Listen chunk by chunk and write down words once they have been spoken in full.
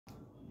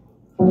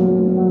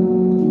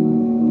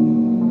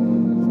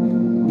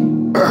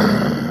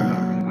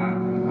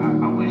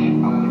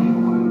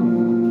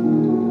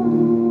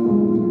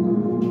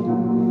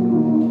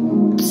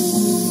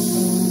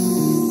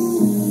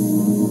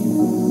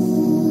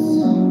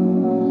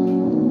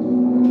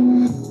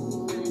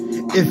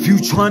If you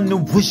tryna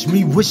wish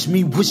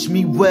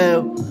me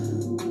well.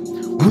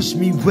 Wish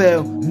me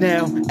well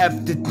now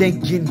after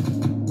thinking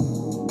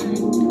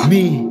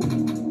me.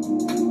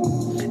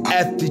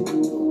 After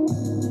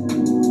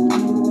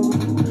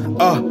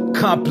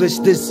accomplish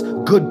this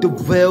good the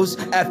wells,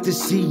 after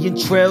seeing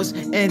trails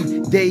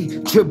and they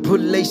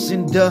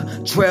tribulation the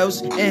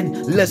trails and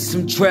less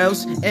some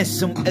trails and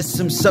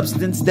some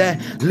substance that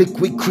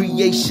liquid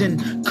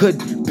creation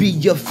could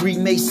be a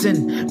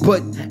Freemason.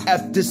 But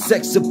after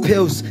sex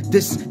appeals,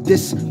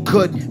 this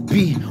could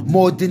be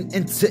more than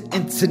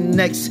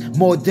next,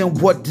 more than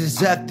what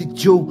is after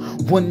you.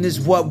 One is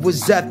what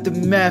was after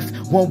math,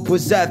 one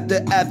was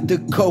after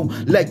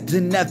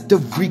collecting, after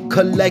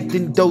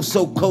recollecting, though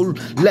so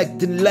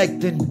collecting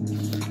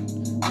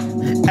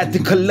at the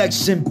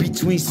collection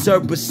between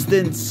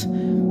substance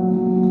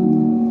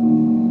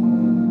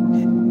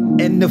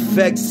and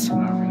effects,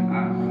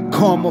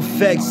 calm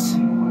effects.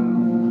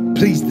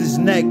 Please this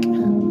neck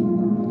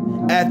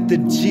at the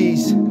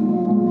G's,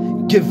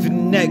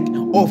 giving neck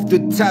off the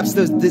tops.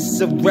 Does this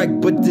a wreck?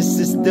 But this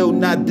is still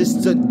not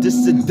this a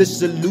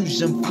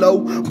disillusion flow.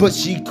 But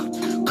she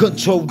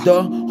control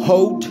the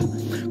hold,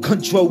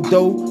 control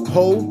the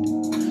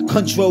hold,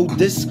 control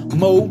this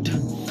mode.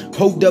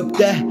 Hold up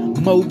that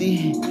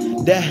moldy,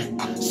 that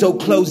so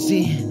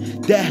closey,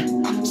 that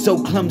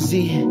so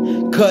clumsy.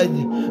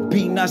 Could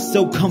be not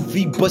so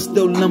comfy, but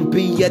still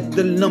lumpy at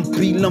the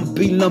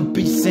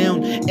lumpy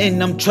sound.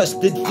 And I'm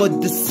trusted for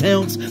the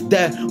sounds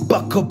that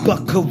buck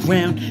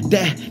around,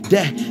 that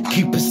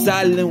keep a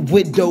silent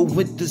widow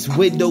with this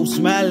widow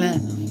smiling.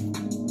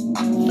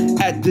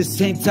 At the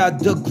same time,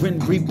 the grin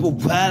reaper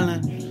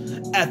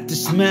wildin', at the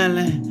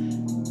smiling.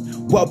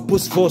 What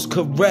was force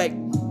correct?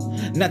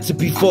 Not to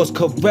be force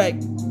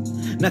correct,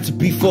 not to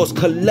be force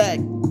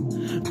collect,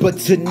 but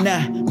to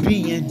not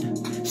being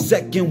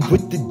second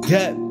with the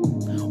depth,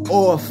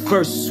 or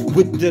first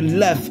with the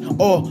left,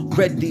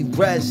 already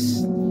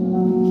rest.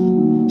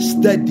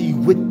 Steady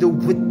with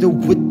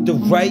the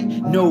right,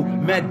 no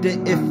matter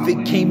if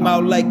it came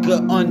out like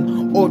an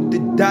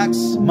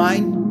unorthodox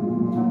mind.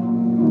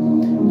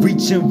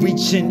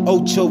 Reaching,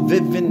 Ocho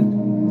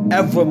Vivin,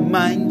 ever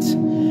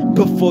mind,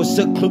 before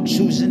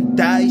seclusion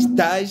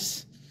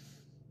dies.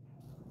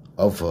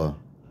 Of her.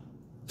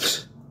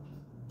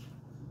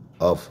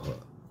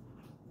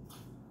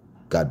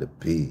 Gotta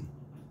be.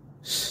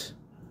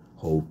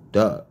 Hold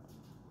up.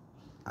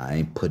 I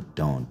ain't put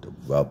on the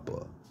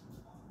rubber.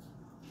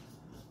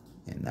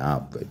 And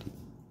I'm already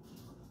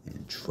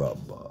in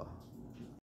trouble.